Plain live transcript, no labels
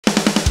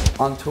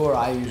On tour,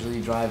 I usually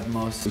drive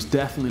most. It's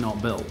definitely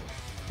not built.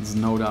 There's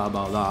no doubt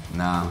about that.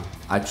 Nah,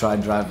 I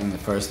tried driving the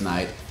first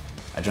night.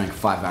 I drank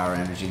 5-hour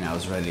energy and I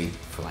was ready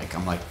for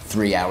I'm like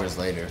 3 hours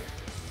later.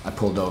 I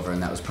pulled over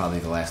and that was probably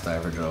the last I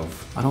ever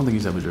drove. I don't think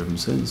he's ever driven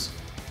since.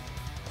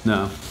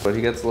 No. But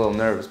he gets a little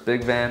nervous.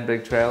 Big van,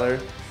 big trailer,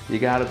 you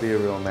gotta be a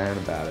real man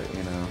about it,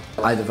 you know?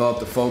 I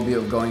developed a phobia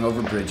of going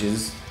over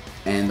bridges,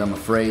 and I'm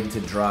afraid to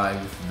drive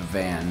the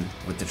van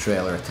with the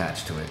trailer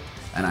attached to it,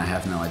 and I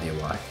have no idea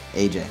why.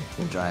 AJ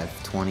will drive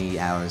 20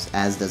 hours,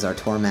 as does our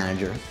tour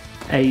manager.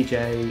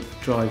 AJ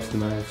drives the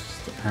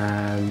most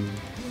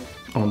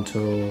on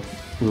tour.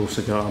 We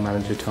also got our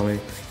manager Tommy,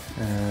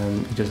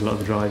 he does a lot of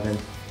the driving.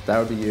 That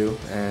would be you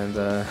and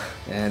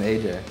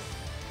AJ.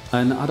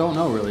 And I don't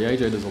know really,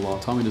 AJ does a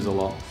lot, Tommy does a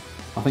lot.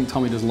 I think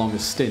Tommy does longer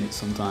stints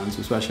sometimes,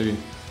 especially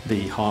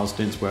the hard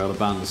stints where the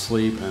band's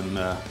asleep and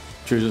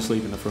Drew's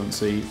asleep in the front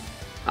seat.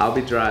 I'll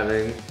be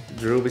driving,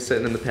 Drew will be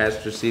sitting in the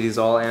passenger seat, he's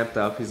all amped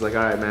up. He's like,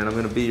 all right man, I'm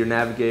gonna be your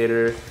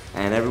navigator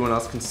and everyone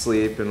else can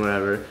sleep and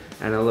whatever.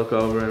 And I look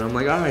over and I'm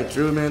like, all right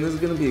Drew man, this is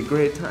gonna be a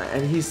great time.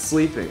 And he's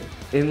sleeping.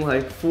 In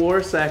like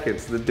 4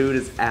 seconds, the dude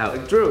is out.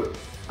 Like, Drew,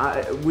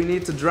 we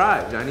need to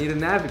drive, I need a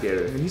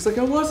navigator. And he's like,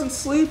 I wasn't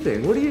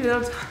sleeping, what are you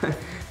doing?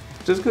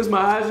 Just because my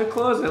eyes are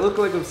closed, I look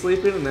like I'm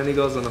sleeping, and then he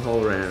goes on the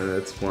whole rant, and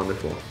it's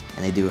wonderful.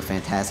 And they do a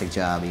fantastic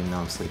job, even though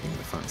I'm sleeping in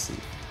the front seat.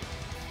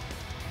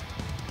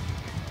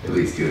 At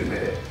least you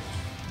admit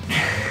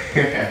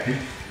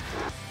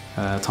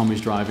it.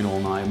 Tommy's driving all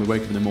night, and we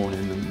wake up in the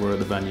morning, and we're at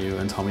the venue,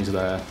 and Tommy's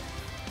there,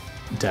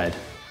 dead.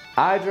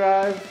 I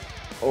drive,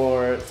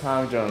 or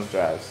Tom Jones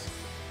drives.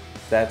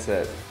 That's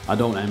it. I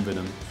don't envy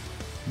them,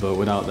 but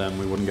without them,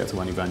 we wouldn't get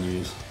to any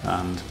venues,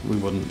 and we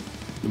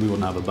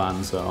wouldn't have a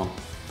band, so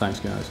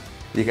thanks guys.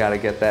 You gotta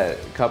get that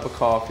cup of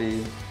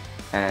coffee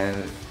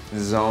and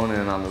zone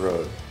in on the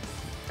road.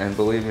 And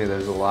believe me,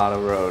 there's a lot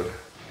of road.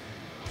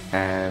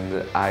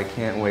 And I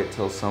can't wait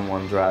till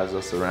someone drives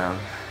us around.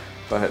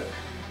 But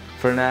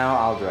for now,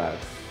 I'll drive.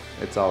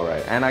 It's all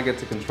right. And I get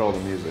to control the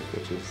music,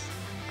 which is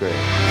great.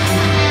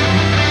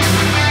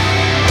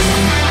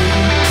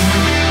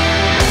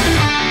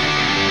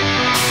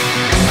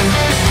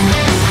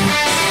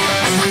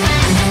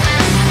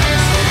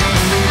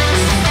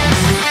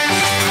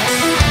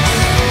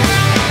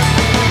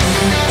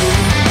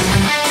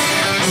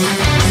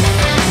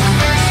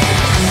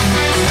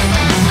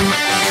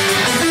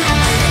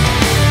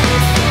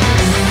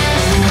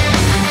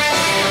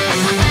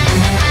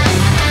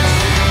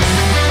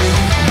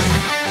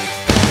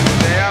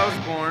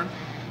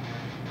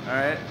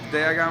 The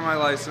day I got my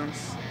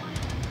license,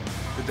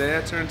 the day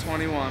I turned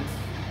 21,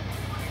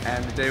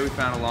 and the day we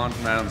found a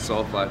laundromat on the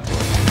Soulfly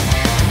floor.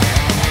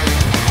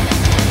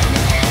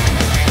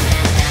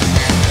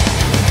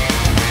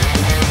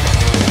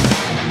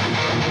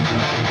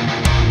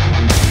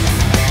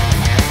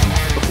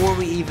 Before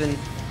we even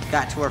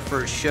got to our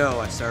first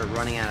show, I started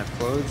running out of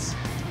clothes.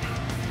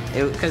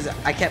 Because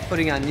I kept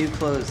putting on new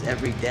clothes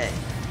every day.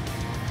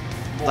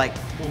 Like,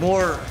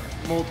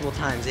 multiple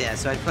times, yeah.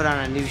 So I'd put on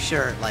a new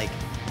shirt, like,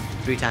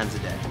 3 times a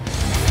day.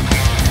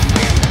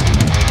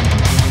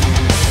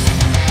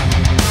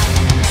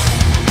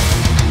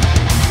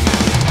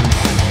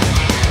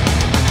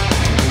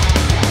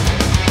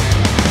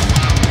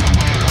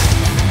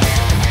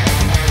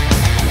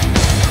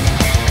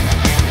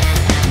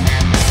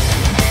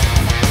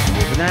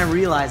 But then I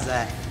realized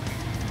that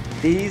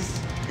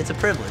it's a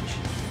privilege.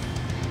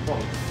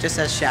 Just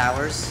as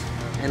showers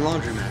and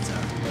laundromats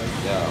are.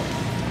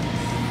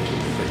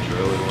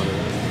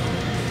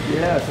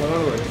 Yeah,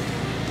 totally.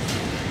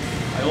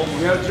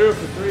 We have Drew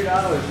for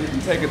 $3. You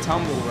can take a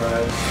tumble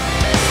ride.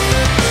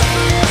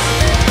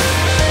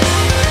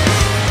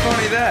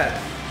 Funny that.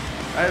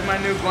 I have my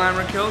new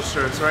Glamour Kill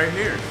shirts right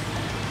here.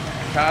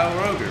 Kyle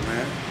Roger,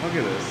 man. Look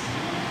at this.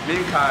 Me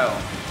and Kyle.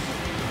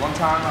 One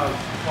time I was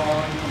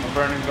falling from a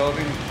burning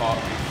building.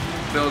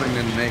 The building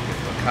didn't make it,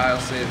 but Kyle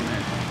saved me.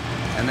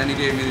 And then he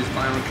gave me these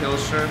Glamour Kill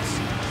shirts.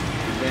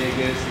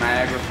 Vegas,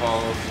 Niagara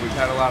Falls. We've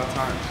had a lot of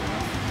times, you know.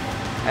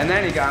 And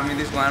then he got me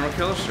these Glamour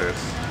Kill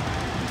shirts.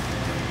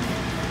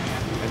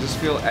 I just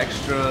feel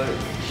extra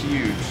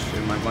huge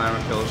in my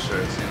Glamour Kill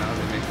shirts, you know?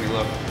 They make me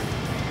look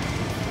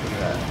at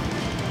that.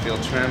 I feel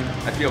trim,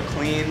 I feel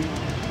clean,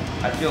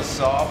 I feel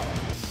soft.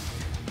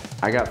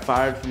 I got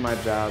fired from my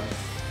job.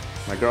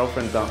 My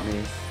girlfriend dumped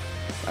me.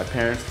 My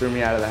parents threw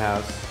me out of the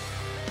house.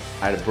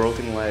 I had a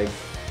broken leg,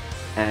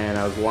 and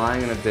I was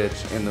lying in a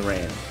ditch in the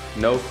rain.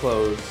 No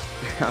clothes,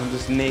 I'm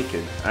just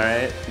naked, all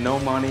right? No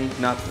money,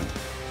 nothing.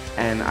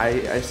 And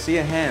I see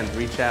a hand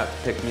reach out to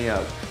pick me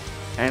up,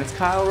 and it's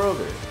Kyle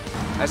Roger.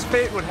 As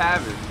fate would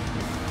have it,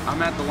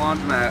 I'm at the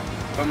laundromat,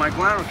 but my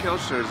Glamour Kill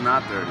shirt is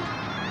not dirty.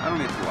 I don't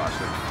need to wash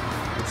it.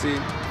 But see,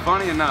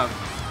 funny enough,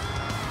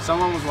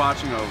 someone was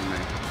watching over me.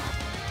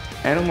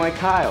 And I'm like,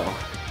 Kyle,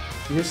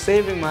 you're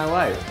saving my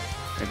life.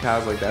 And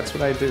Kyle's like, that's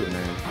what I do,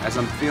 man. As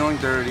I'm feeling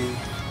dirty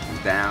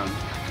and down,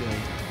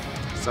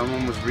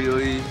 someone was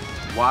really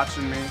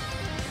watching me.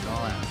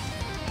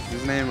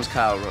 His name was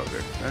Kyle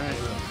Roger. All right.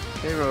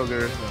 Hey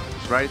Roger,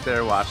 he's right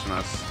there watching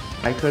us.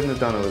 I couldn't have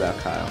done it without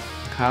Kyle.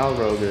 Kyle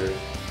Roger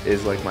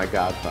is like my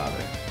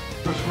godfather.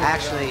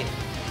 Actually,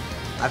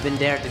 I've been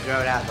dared to grow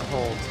it out the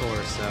whole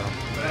tour, so.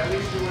 But at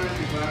least you're wearing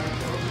the Glamour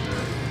Kills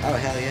shirt. Oh,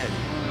 hell yeah.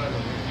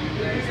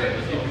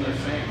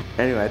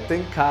 Anyway, I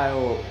think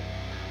Kyle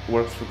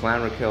works for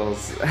Glamour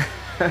Kills.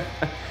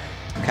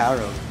 Kyle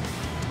Rogue.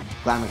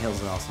 Glamour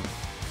Kills is awesome.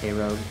 Hey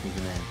Rogue, he's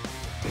the man.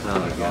 Oh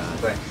my god.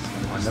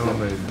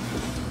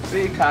 Thanks.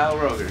 See, Kyle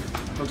Roger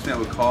hooks me up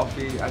with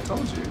coffee. I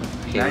told you.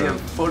 Now you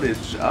have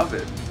footage of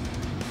it.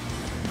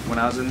 When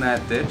I was in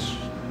that ditch,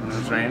 when it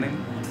was raining,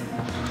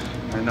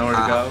 I had nowhere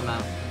to go.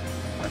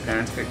 My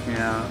parents kicked me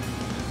out.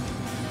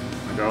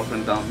 My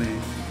girlfriend dumped me.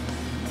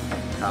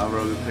 Kyle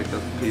Roger picked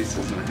up the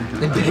pieces, man.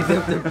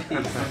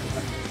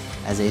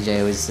 As AJ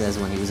always says,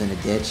 when he was in a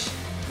ditch,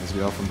 his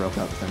girlfriend broke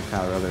up with him.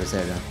 Kyle Roger was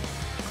there to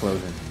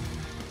close him.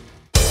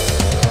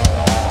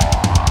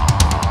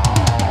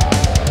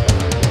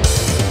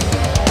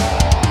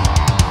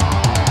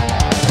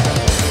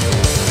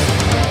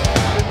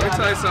 Let me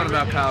tell you something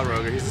about Kyle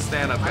Roger. He's a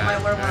stand-up guy.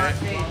 Right?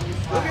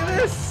 Look at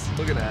this.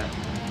 Look at that.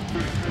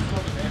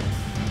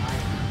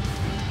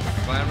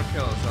 Glamour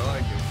Kills. I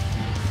like it.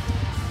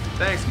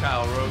 Thanks,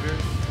 Kyle Roger.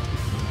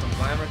 From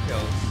Glamour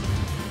Kills.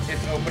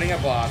 It's opening a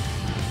box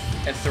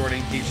and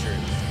sorting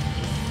t-shirts.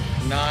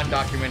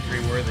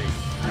 Non-documentary worthy.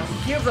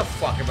 Who gives a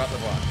fuck about the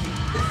box?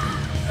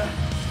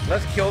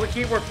 Let's kill the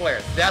keyboard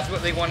player. That's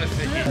what they want to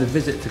see. The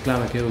visit to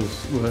Glamour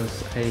Kills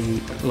was a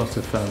lot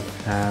of fun.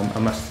 I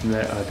must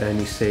admit I'd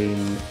only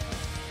seen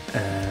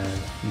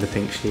the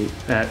pink sheet.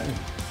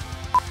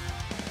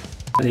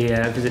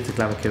 The visit to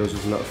Glamour Kills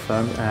was a lot of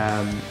fun.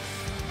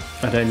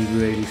 I'd only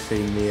really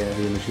seen the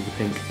image of the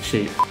pink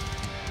sheep.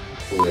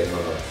 Oh yeah, no,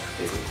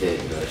 it's a pig,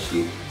 not a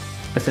sheep.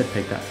 I said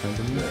pig that time,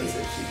 didn't No, I? he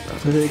said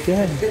sheep. Did it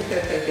again?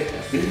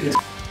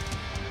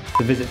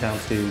 The visit down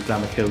to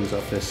Glamour Kills'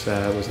 office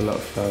was a lot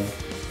of fun.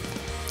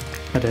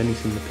 I'd only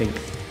seen the pink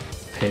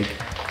pig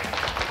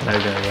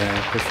logo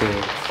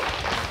before.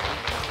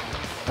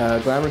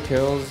 Glamour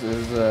Kills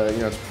is,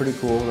 it's pretty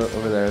cool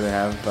over there. They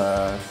have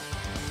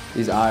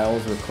these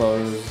aisles with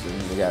clothes,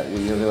 and they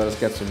let us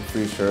get some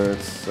free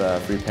shirts,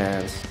 free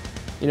pants.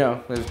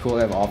 It's cool.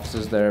 They have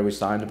offices there. We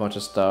signed a bunch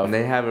of stuff. And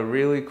they have a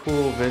really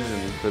cool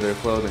vision for their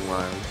clothing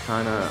line,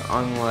 kind of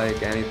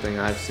unlike anything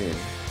I've seen.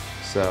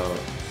 So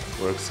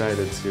we're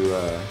excited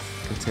to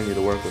continue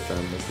to work with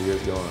them as the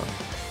years go on.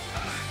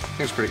 I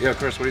think it's pretty. Yeah,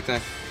 Chris, what do you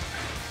think?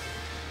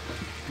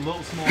 A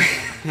little small.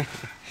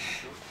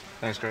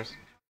 Thanks, Chris.